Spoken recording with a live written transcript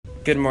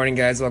Good morning,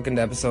 guys. Welcome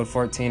to episode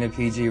 14 of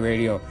PG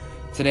Radio.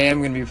 Today I'm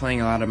going to be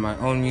playing a lot of my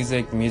own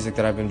music, the music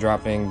that I've been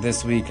dropping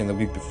this week and the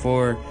week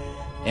before,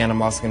 and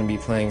I'm also going to be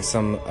playing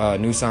some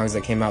new songs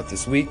that came out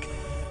this week,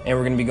 and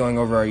we're going to be going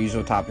over our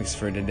usual topics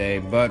for today.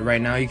 But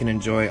right now you can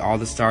enjoy All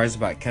the Stars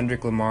by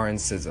Kendrick Lamar and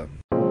SZA.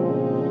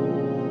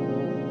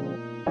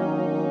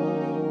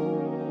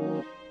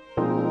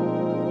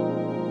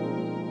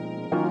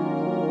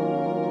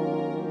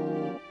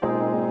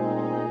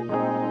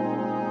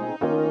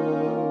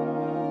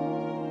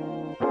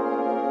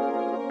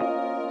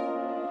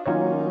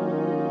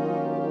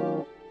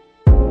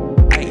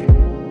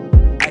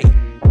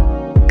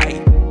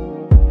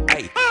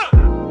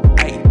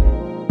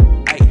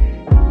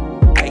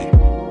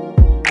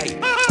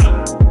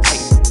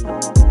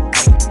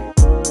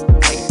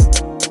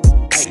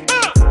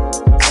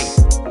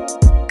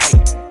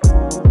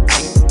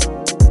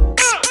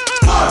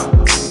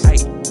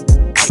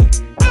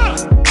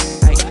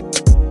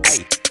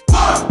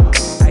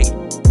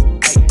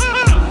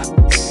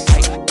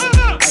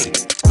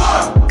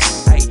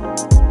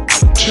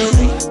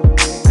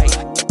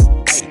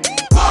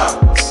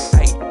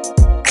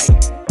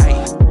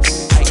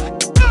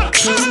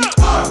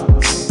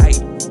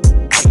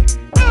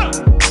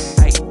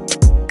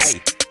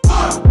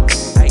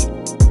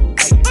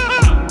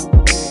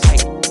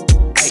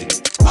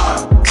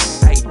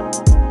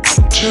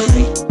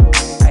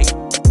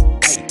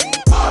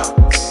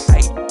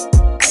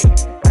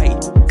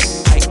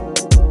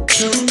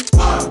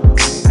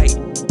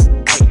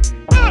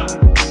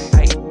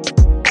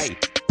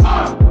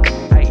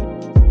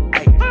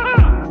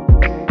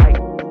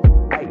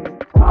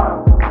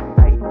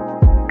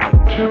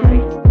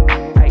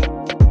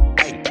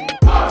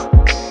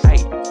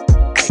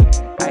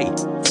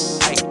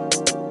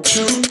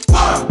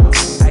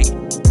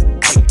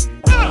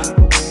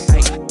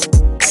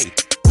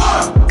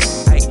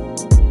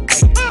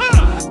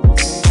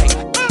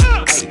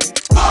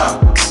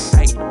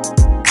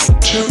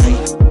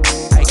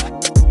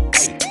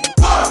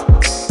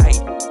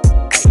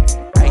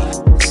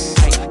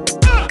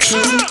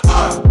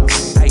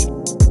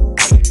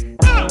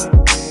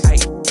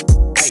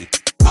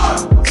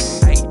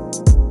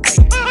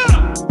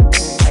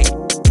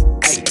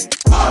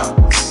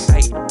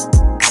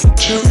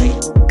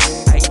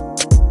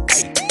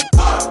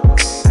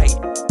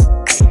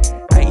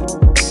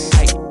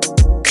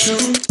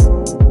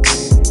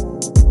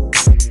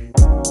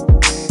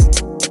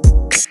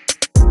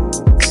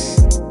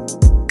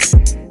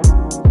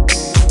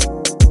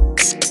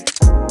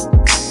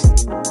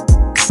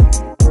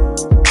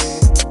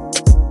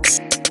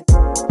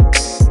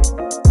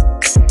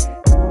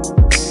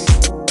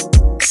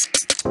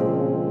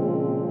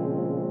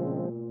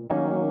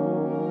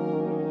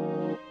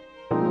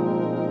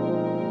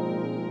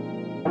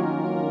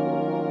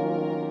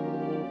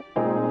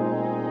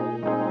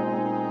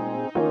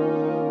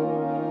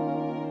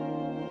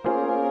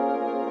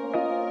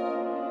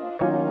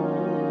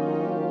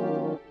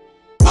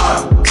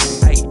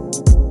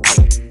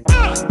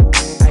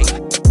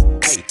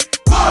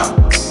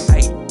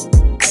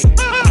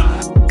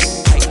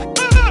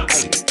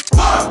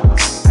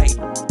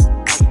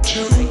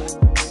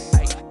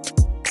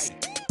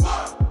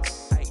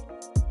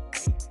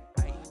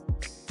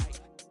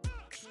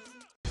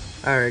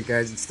 Alright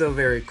guys, it's still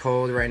very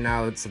cold right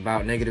now. It's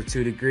about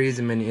 -2 degrees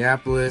in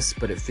Minneapolis,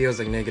 but it feels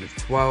like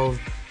 -12.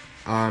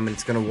 And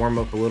it's going to warm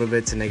up a little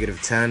bit to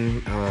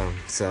 -10.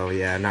 So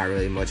yeah, not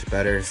really much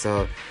better.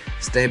 So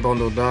stay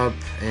bundled up,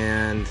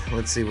 and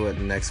let's see what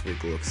next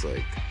week looks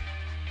like.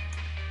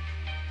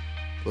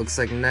 Looks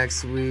like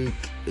next week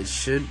it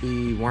should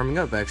be warming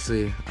up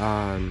actually.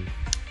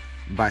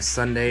 By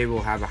Sunday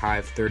we'll have a high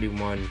of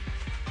 31.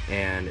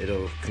 And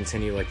it'll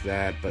continue like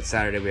that, but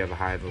Saturday we have a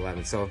high of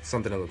 11, so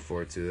something to look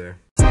forward to there.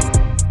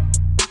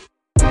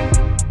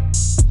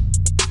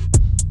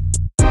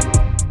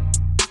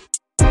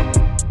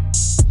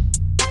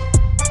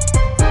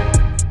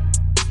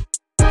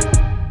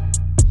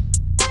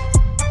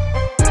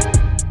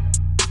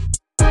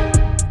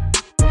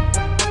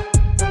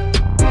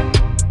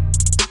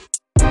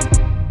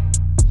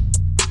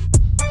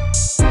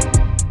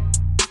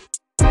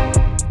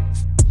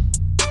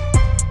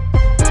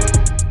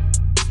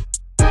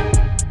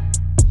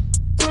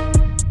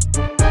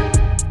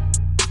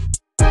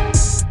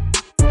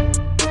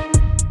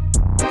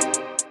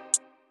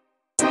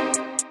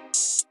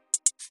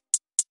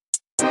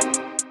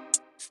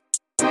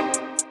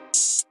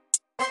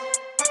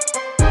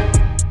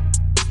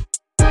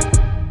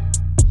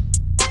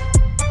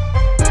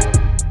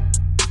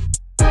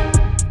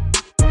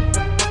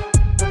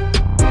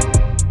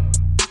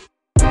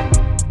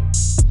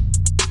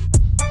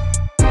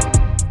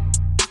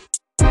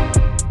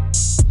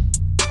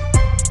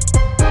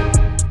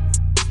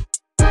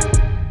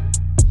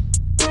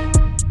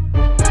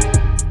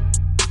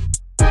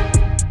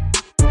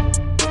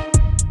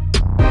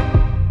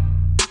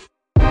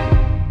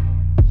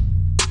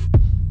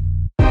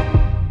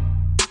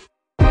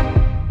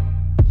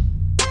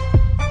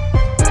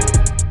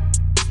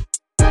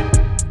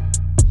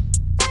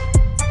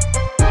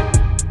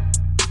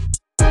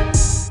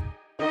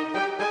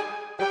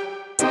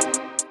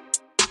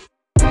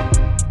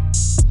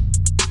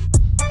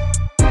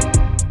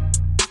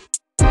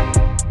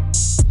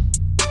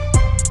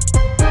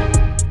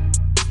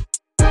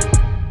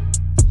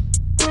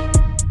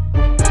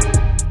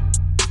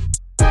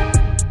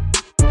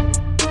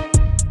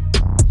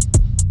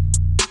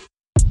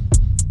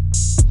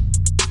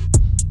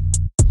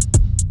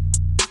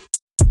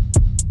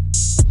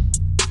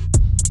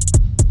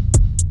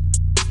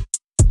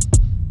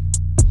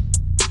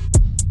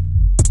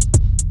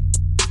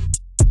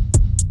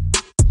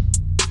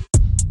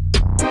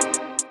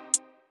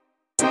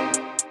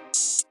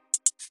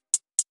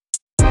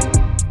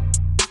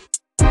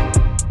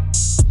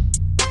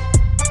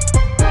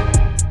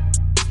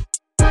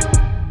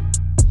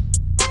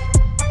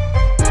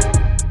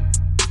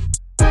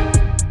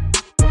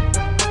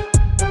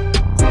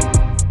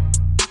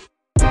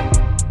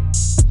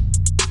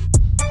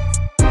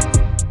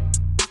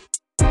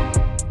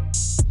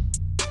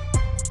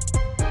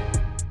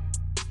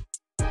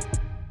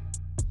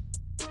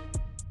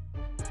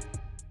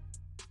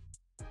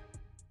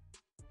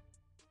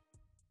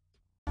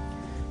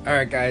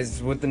 Alright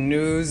guys, with the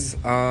news,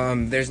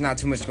 there's not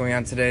too much going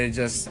on today,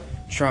 just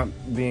Trump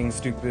being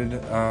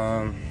stupid.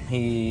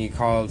 He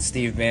called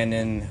Steve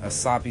Bannon a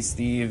sloppy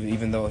Steve,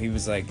 even though he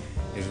was like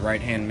his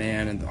right-hand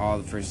man in all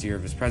the first year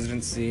of his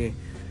presidency.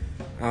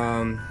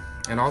 And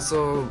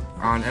also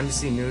on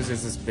NBC News,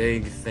 there's this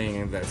big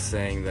thing that's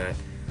saying that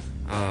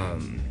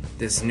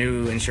this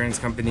new insurance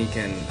company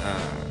can,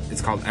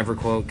 it's called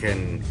EverQuote,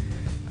 can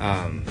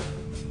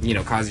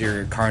cause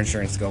your car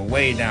insurance to go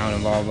way down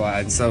and blah blah.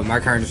 And so my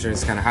car insurance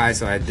is kind of high,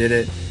 so I did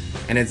it,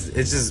 and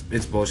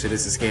it's bullshit.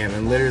 It's a scam.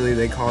 And literally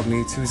they called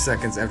me 2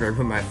 seconds after I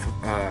put my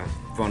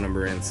phone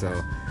number in. So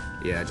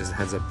yeah, just a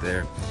heads up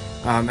there.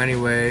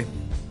 Anyway,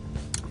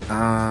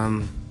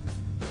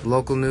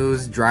 local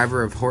news: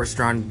 driver of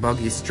horse-drawn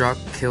buggy struck,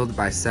 killed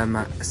by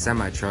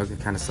semi truck. It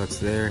kind of sucks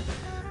there.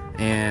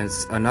 And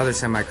another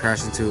semi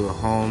crashed into a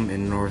home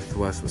in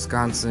northwest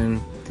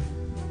Wisconsin.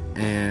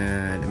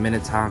 And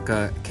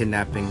Minnetonka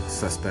kidnapping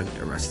suspect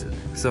arrested.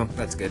 So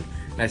that's good.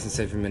 Nice and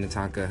safe in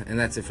Minnetonka. And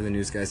that's it for the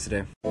news, guys,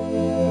 today.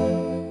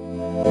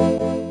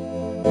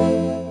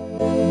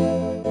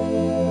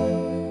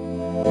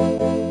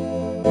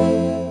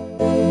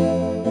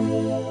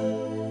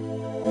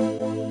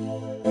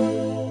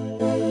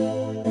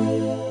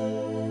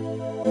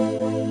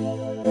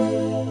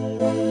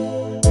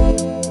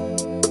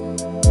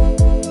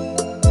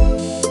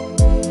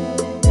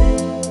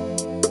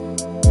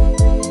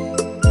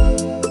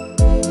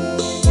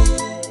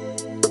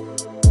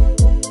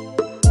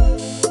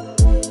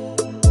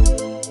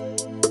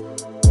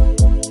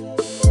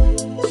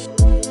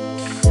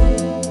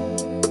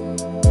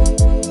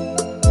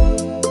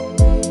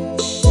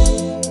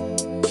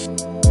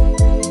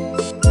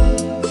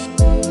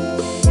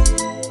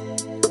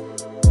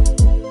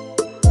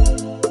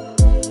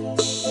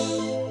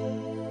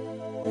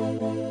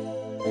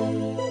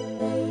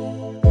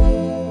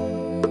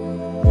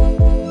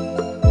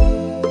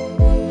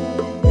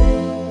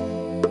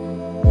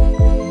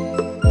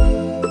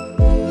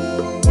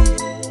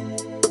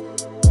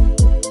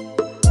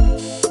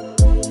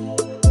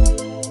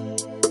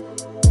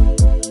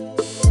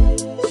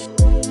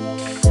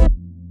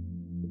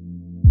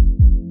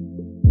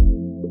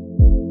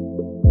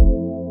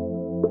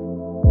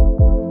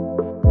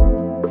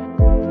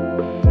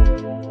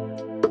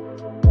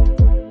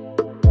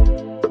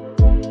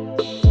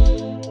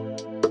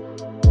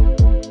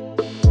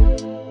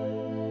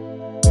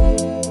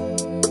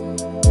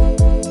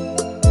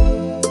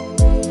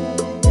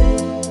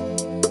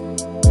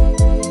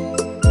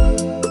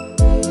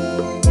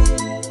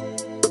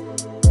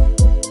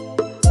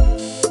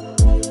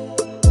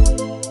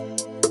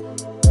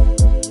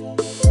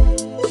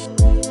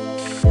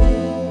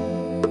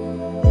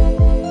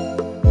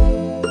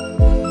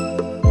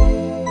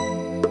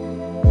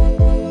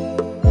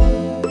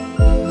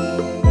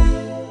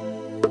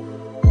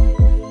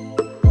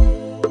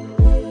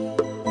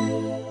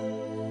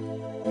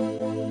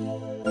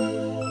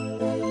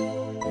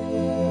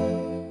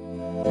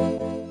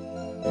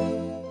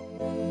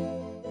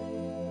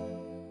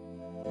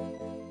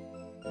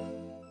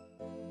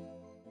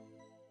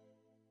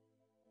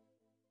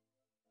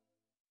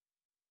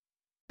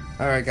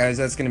 Alright guys,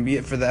 that's going to be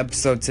it for the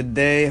episode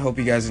today. Hope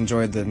you guys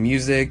enjoyed the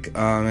music,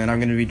 and I'm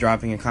going to be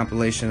dropping a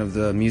compilation of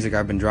the music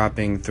I've been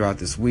dropping throughout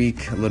this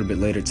week a little bit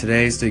later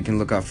today, so you can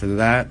look out for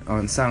that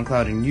on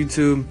SoundCloud and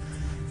YouTube.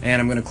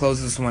 And I'm going to close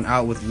this one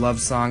out with Love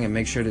Song, and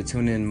make sure to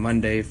tune in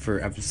Monday for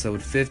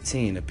episode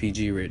 15 of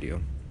PG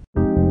Radio.